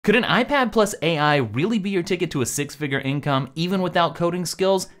Could an iPad plus AI really be your ticket to a six-figure income even without coding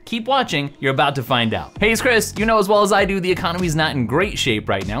skills? Keep watching, you're about to find out. Hey, it's Chris. You know as well as I do, the economy's not in great shape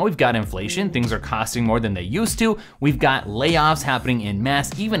right now. We've got inflation, things are costing more than they used to. We've got layoffs happening en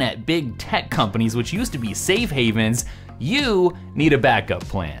masse, even at big tech companies, which used to be safe havens. You need a backup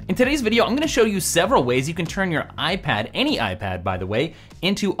plan. In today's video, I'm gonna show you several ways you can turn your iPad, any iPad by the way,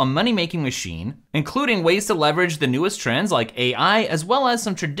 into a money-making machine, including ways to leverage the newest trends like AI, as well as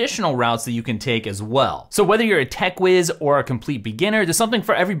some traditional routes that you can take as well. So whether you're a tech whiz or a complete beginner, there's something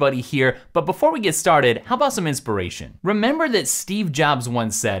for everybody here. But before we get started, how about some inspiration? Remember that Steve Jobs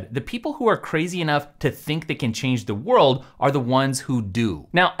once said, the people who are crazy enough to think they can change the world are the ones who do.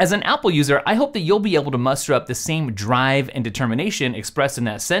 Now, as an Apple user, I hope that you'll be able to muster up the same drive and determination expressed in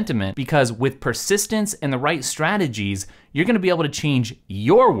that sentiment, because with persistence and the right strategies, you're gonna be able to change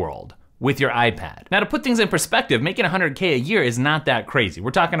your world with your iPad. Now, to put things in perspective, making 100K a year is not that crazy. We're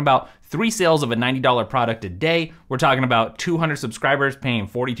talking about 3 sales of a $90 product a day. We're talking about 200 subscribers paying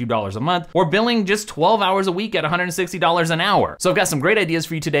 $42 a month, or billing just 12 hours a week at $160 an hour. So I've got some great ideas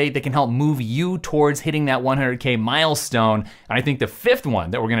for you today that can help move you towards hitting that 100K milestone. And I think the fifth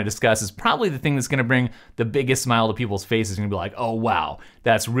one that we're gonna discuss is probably the thing that's gonna bring the biggest smile to people's faces. It's gonna be like, oh wow,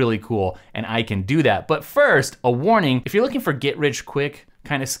 that's really cool, and I can do that. But first, a warning, if you're looking for get rich quick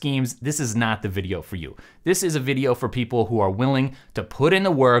kind of schemes, this is not the video for you. This is a video for people who are willing to put in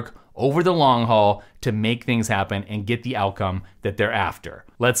the work over the long haul to make things happen and get the outcome that they're after.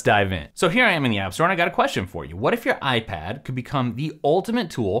 Let's dive in. So here I am in the App Store and I got a question for you. What if your iPad could become the ultimate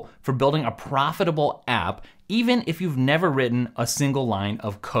tool for building a profitable app, even if you've never written a single line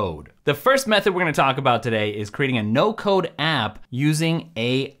of code? The first method we're gonna talk about today is creating a no-code app using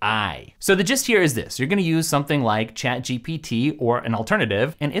AI. So the gist here is this: you're gonna use something like ChatGPT or an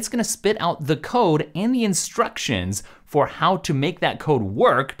alternative, and it's gonna spit out the code and the instructions for how to make that code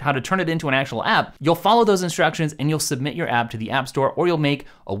work, how to turn it into an actual app. You'll follow those instructions and you'll submit your app to the App Store, or you'll make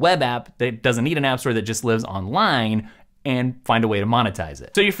a web app that doesn't need an App Store, that just lives online, and find a way to monetize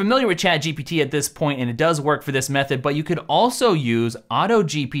it. So you're familiar with ChatGPT at this point, and it does work for this method, but you could also use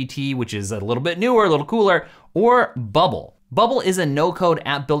AutoGPT, which is a little bit newer, a little cooler, or Bubble. Bubble is a no-code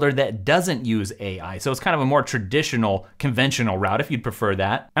app builder that doesn't use AI, so it's kind of a more traditional, conventional route if you'd prefer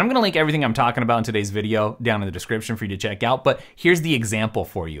that. I'm gonna link everything I'm talking about in today's video down in the description for you to check out, but here's the example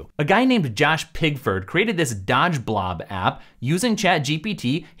for you. A guy named Josh Pigford created this Dodge Blob app using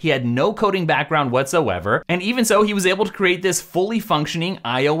ChatGPT. He had no coding background whatsoever, and even so, he was able to create this fully functioning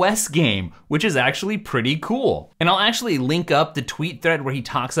iOS game, which is actually pretty cool. And I'll actually link up the tweet thread where he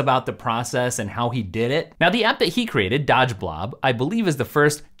talks about the process and how he did it. Now, the app that he created, Dodge Blob, I believe is the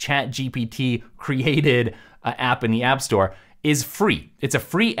first ChatGPT created app in the App Store, is free. It's a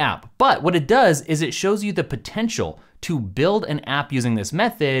free app, but what it does is it shows you the potential to build an app using this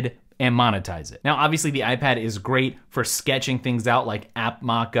method and monetize it. Now, obviously the iPad is great for sketching things out like app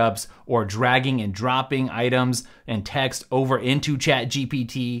mockups or dragging and dropping items and text over into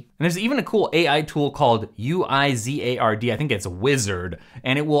ChatGPT. And there's even a cool AI tool called UIZARD, I think it's Wizard,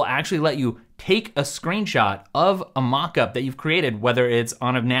 and it will actually let you take a screenshot of a mockup that you've created, whether it's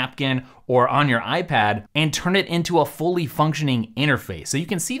on a napkin or on your iPad, and turn it into a fully functioning interface. So you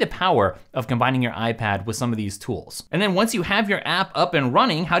can see the power of combining your iPad with some of these tools. And then once you have your app up and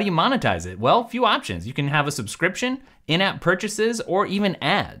running, how do you monetize it? Well, a few options. You can have a subscription, in-app purchases, or even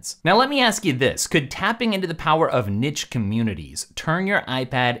ads. Now let me ask you this: could tapping into the power of niche communities turn your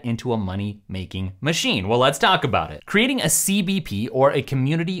iPad into a money-making machine? Well, let's talk about it. Creating a CBP, or a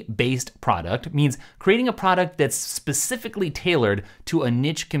community-based product, means creating a product that's specifically tailored to a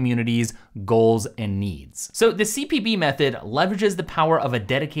niche community's goals and needs. So the CPB method leverages the power of a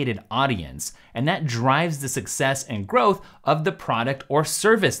dedicated audience, and that drives the success and growth of the product or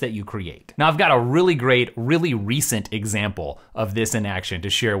service that you create. Now, I've got a really great, really recent example of this in action to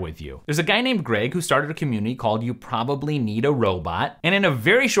share with you. There's a guy named Greg who started a community called You Probably Need a Robot, and in a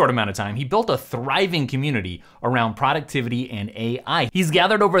very short amount of time, he built a thriving community around productivity and AI. He's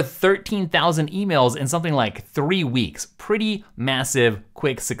gathered over 13,000 emails in something like 3 weeks. Pretty massive,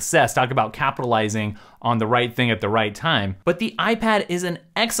 quick success. Talk about capitalizing on the right thing at the right time. But the iPad is an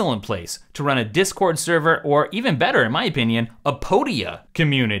excellent place to run a Discord server, or even better, in my opinion, a Podia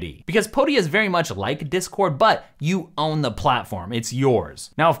community. Because Podia is very much like Discord, but you own the platform, it's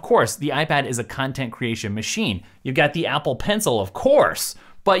yours. Now, of course, the iPad is a content creation machine. You've got the Apple Pencil, of course,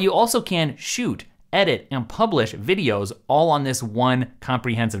 but you also can shoot, edit, and publish videos all on this one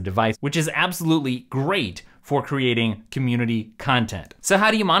comprehensive device, which is absolutely great for creating community content. So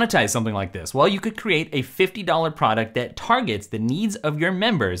how do you monetize something like this? Well, you could create a $50 product that targets the needs of your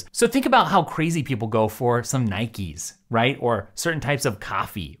members. So think about how crazy people go for some Nikes, right? Or certain types of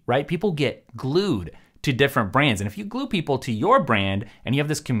coffee, right? People get glued to different brands. And if you glue people to your brand and you have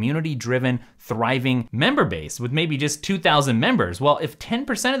this community-driven, thriving member base with maybe just 2,000 members, well, if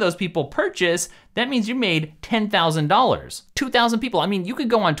 10% of those people purchase, that means you made $10,000. 2,000 people, I mean, you could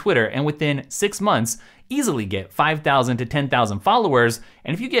go on Twitter and within 6 months, easily get 5,000 to 10,000 followers.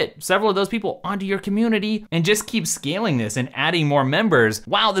 And if you get several of those people onto your community and just keep scaling this and adding more members,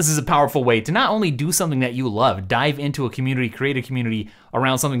 wow, this is a powerful way to not only do something that you love, dive into a community, create a community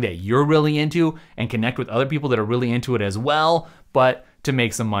around something that you're really into and connect with other people that are really into it as well, but to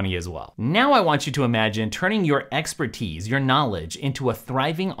make some money as well. Now I want you to imagine turning your expertise, your knowledge, into a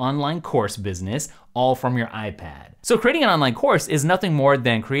thriving online course business, all from your iPad. So creating an online course is nothing more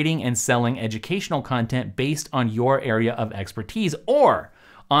than creating and selling educational content based on your area of expertise or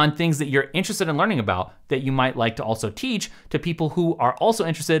on things that you're interested in learning about that you might like to also teach to people who are also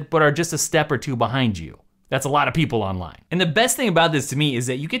interested but are just a step or two behind you. That's a lot of people online. And the best thing about this to me is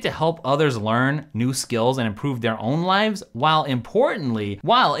that you get to help others learn new skills and improve their own lives while importantly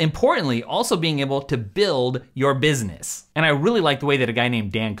also being able to build your business. And I really like the way that a guy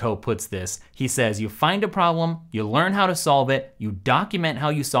named Dan Koh puts this. He says, you find a problem, you learn how to solve it, you document how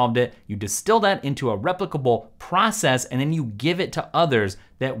you solved it, you distill that into a replicable process, and then you give it to others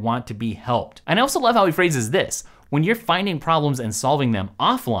that want to be helped. And I also love how he phrases this. When you're finding problems and solving them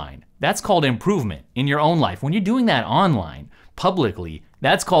offline, that's called improvement in your own life. When you're doing that online, publicly,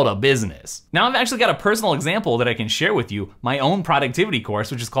 that's called a business. Now I've actually got a personal example that I can share with you, my own productivity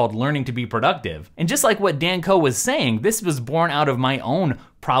course, which is called Learning to Be Productive. And just like what Dan Koh was saying, this was born out of my own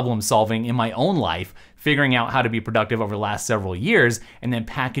problem solving in my own life, figuring out how to be productive over the last several years, and then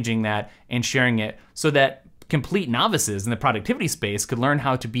packaging that and sharing it so that complete novices in the productivity space could learn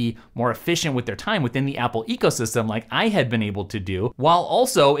how to be more efficient with their time within the Apple ecosystem like I had been able to do, while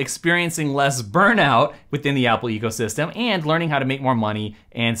also experiencing less burnout within the Apple ecosystem and learning how to make more money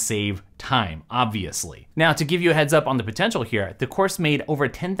and save time, obviously. Now, to give you a heads up on the potential here, the course made over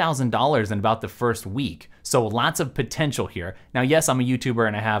 $10,000 in about the first week. So lots of potential here. Now, yes, I'm a YouTuber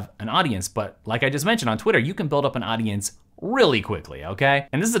and I have an audience, but like I just mentioned on Twitter, you can build up an audience really quickly, okay?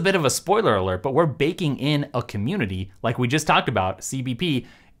 And this is a bit of a spoiler alert, but we're baking in a community like we just talked about, CBP,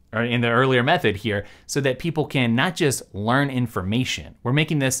 or in the earlier method here, so that people can not just learn information. We're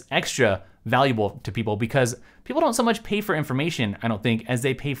making this extra valuable to people because people don't so much pay for information, I don't think, as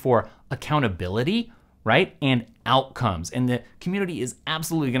they pay for accountability, right? And outcomes. And the community is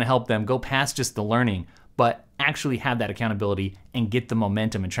absolutely gonna help them go past just the learning, but actually have that accountability and get the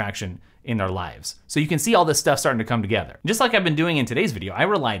momentum and traction in their lives. So you can see all this stuff starting to come together. Just like I've been doing in today's video, I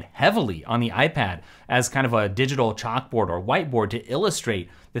relied heavily on the iPad as kind of a digital chalkboard or whiteboard to illustrate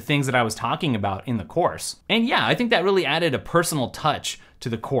the things that I was talking about in the course. And yeah, I think that really added a personal touch to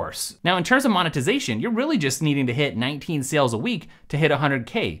the course. Now, in terms of monetization, you're really just needing to hit 19 sales a week to hit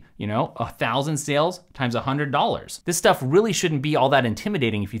 100K, you know, 1,000 sales times $100. This stuff really shouldn't be all that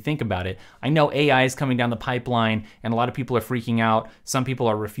intimidating if you think about it. I know AI is coming down the pipeline and a lot of people are freaking out. Some people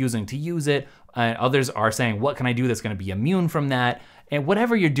are refusing to use it. Others are saying, what can I do that's gonna be immune from that? And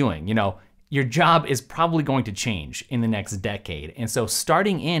whatever you're doing, you know, your job is probably going to change in the next decade. And so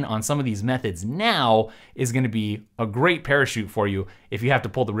starting in on some of these methods now is gonna be a great parachute for you if you have to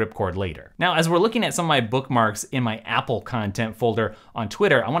pull the ripcord later. Now, as we're looking at some of my bookmarks in my Apple content folder on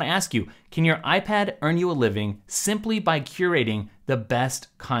Twitter, I wanna ask you, can your iPad earn you a living simply by curating the best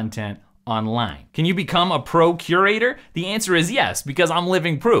content online? Can you become a pro curator? The answer is yes, because I'm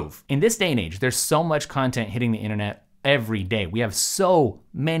living proof. In this day and age, there's so much content hitting the internet every day. We have so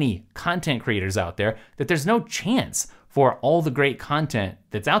many content creators out there that there's no chance for all the great content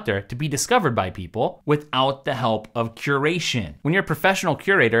that's out there to be discovered by people without the help of curation. When you're a professional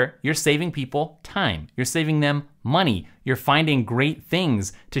curator, you're saving people time. You're saving them money. You're finding great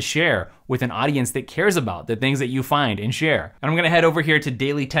things to share with an audience that cares about the things that you find and share. And I'm gonna head over here to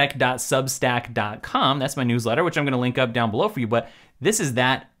dailytech.substack.com. That's my newsletter, which I'm gonna link up down below for you, but this is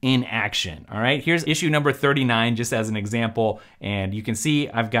that in action, all right? Here's issue number 39, just as an example. And you can see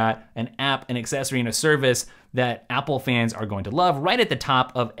I've got an app, an accessory, and a service that Apple fans are going to love right at the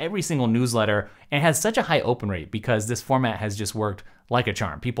top of every single newsletter. And it has such a high open rate because this format has just worked like a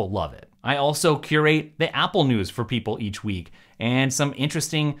charm. People love it. I also curate the Apple news for people each week and some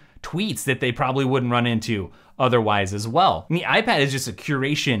interesting tweets that they probably wouldn't run into otherwise as well. And the iPad is just a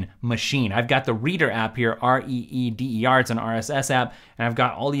curation machine. I've got the Reader app here, R-E-E-D-E-R, it's an RSS app, and I've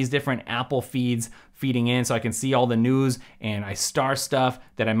got all these different Apple feeds feeding in so I can see all the news and I star stuff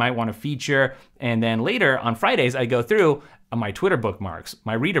that I might want to feature. And then later on Fridays, I go through my Twitter bookmarks,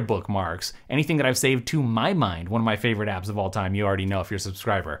 my reader bookmarks, anything that I've saved to my mind, one of my favorite apps of all time, you already know if you're a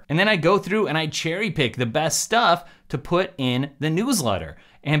subscriber. And then I go through and I cherry pick the best stuff to put in the newsletter.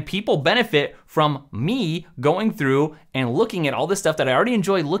 And people benefit from me going through and looking at all the stuff that I already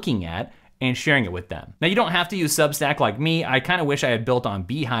enjoy looking at and sharing it with them. Now you don't have to use Substack like me. I kind of wish I had built on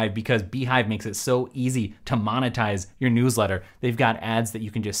Beehive because Beehive makes it so easy to monetize your newsletter. They've got ads that you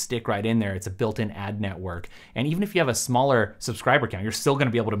can just stick right in there. It's a built-in ad network. And even if you have a smaller subscriber count, you're still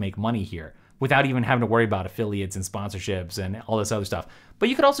gonna be able to make money here without even having to worry about affiliates and sponsorships and all this other stuff. But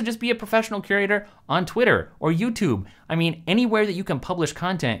you could also just be a professional curator on Twitter or YouTube. I mean, anywhere that you can publish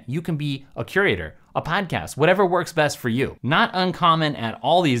content, you can be a curator, a podcast, whatever works best for you. Not uncommon at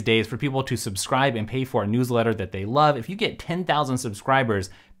all these days for people to subscribe and pay for a newsletter that they love. If you get 10,000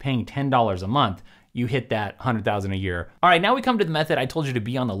 subscribers paying $10 a month, you hit that 100,000 a year. All right, now we come to the method I told you to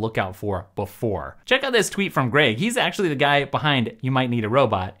be on the lookout for before. Check out this tweet from Greg. He's actually the guy behind You Might Need a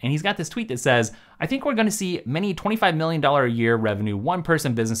Robot, and he's got this tweet that says, I think we're gonna see many $25 million a year revenue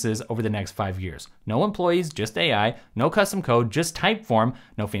one-person businesses over the next 5 years. No employees, just AI, no custom code, just Typeform,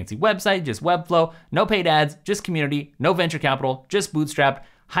 no fancy website, just Webflow, no paid ads, just community, no venture capital, just bootstrapped,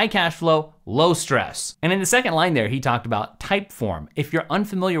 high cash flow, low stress. And in the second line there, he talked about Typeform. If you're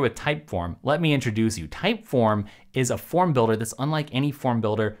unfamiliar with Typeform, let me introduce you. Typeform is a form builder that's unlike any form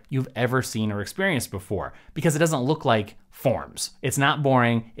builder you've ever seen or experienced before because it doesn't look like forms. It's not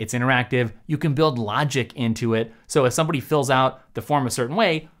boring, it's interactive, you can build logic into it. So if somebody fills out the form a certain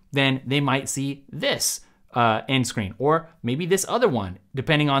way, then they might see this end screen, or maybe this other one,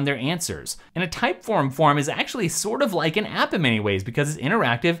 depending on their answers. And a Typeform form is actually sort of like an app in many ways because it's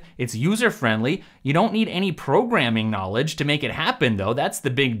interactive, it's user-friendly. You don't need any programming knowledge to make it happen though, that's the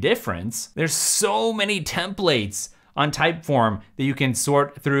big difference. There's so many templates on Typeform that you can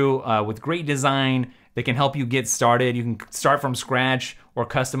sort through with great design that can help you get started. You can start from scratch or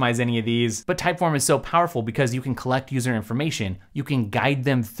customize any of these. But Typeform is so powerful because you can collect user information. You can guide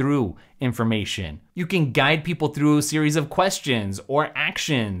them through information. You can guide people through a series of questions or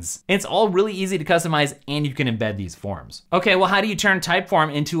actions. It's all really easy to customize and you can embed these forms. Okay, well, how do you turn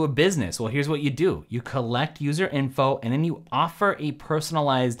Typeform into a business? Well, here's what you do. You collect user info and then you offer a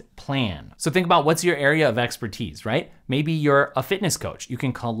personalized plan. So think about what's your area of expertise, right? Maybe you're a fitness coach. You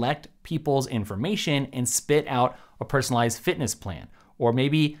can collect people's information and spit out a personalized fitness plan. Or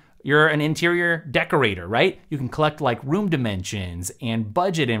maybe you're an interior decorator, right? You can collect like room dimensions and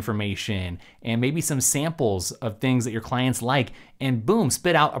budget information and maybe some samples of things that your clients like, and boom,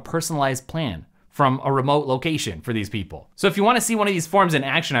 spit out a personalized plan from a remote location for these people. So if you wanna see one of these forms in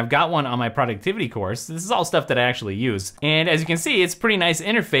action, I've got one on my productivity course. This is all stuff that I actually use. And as you can see, it's a pretty nice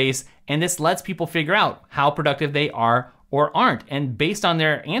interface, and this lets people figure out how productive they are or aren't. And based on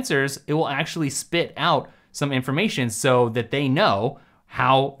their answers, it will actually spit out some information so that they know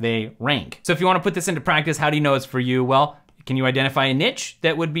how they rank. So if you wanna put this into practice, how do you know it's for you? Well, can you identify a niche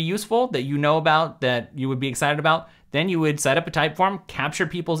that would be useful, that you know about, that you would be excited about? Then you would set up a Typeform, capture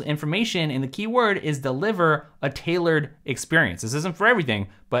people's information, and the key word is deliver a tailored experience. This isn't for everything,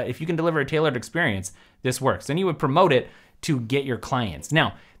 but if you can deliver a tailored experience, this works. Then you would promote it to get your clients.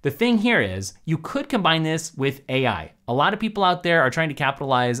 Now, the thing here is you could combine this with AI. A lot of people out there are trying to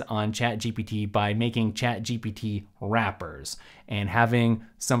capitalize on ChatGPT by making ChatGPT wrappers and having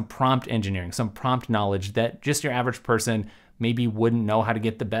some prompt engineering, some prompt knowledge that just your average person maybe wouldn't know how to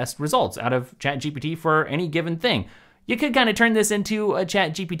get the best results out of ChatGPT for any given thing. You could kind of turn this into a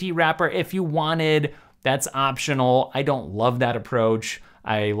ChatGPT wrapper if you wanted. That's optional. I don't love that approach.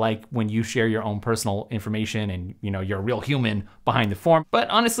 I like when you share your own personal information and you're a real human behind the form. But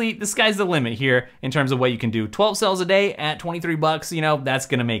honestly, the sky's the limit here in terms of what you can do. 12 sales a day at 23 bucks, that's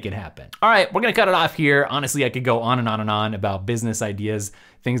gonna make it happen. All right, we're gonna cut it off here. Honestly, I could go on and on and on about business ideas,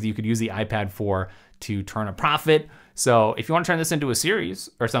 things that you could use the iPad for to turn a profit. So if you want to turn this into a series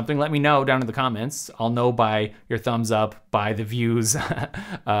or something, let me know down in the comments. I'll know by your thumbs up, by the views,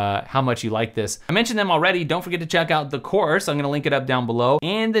 how much you like this. I mentioned them already. Don't forget to check out the course. I'm going to link it up down below.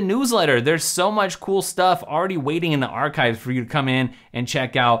 And the newsletter. There's so much cool stuff already waiting in the archives for you to come in and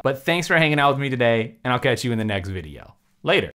check out. But thanks for hanging out with me today, and I'll catch you in the next video. Later.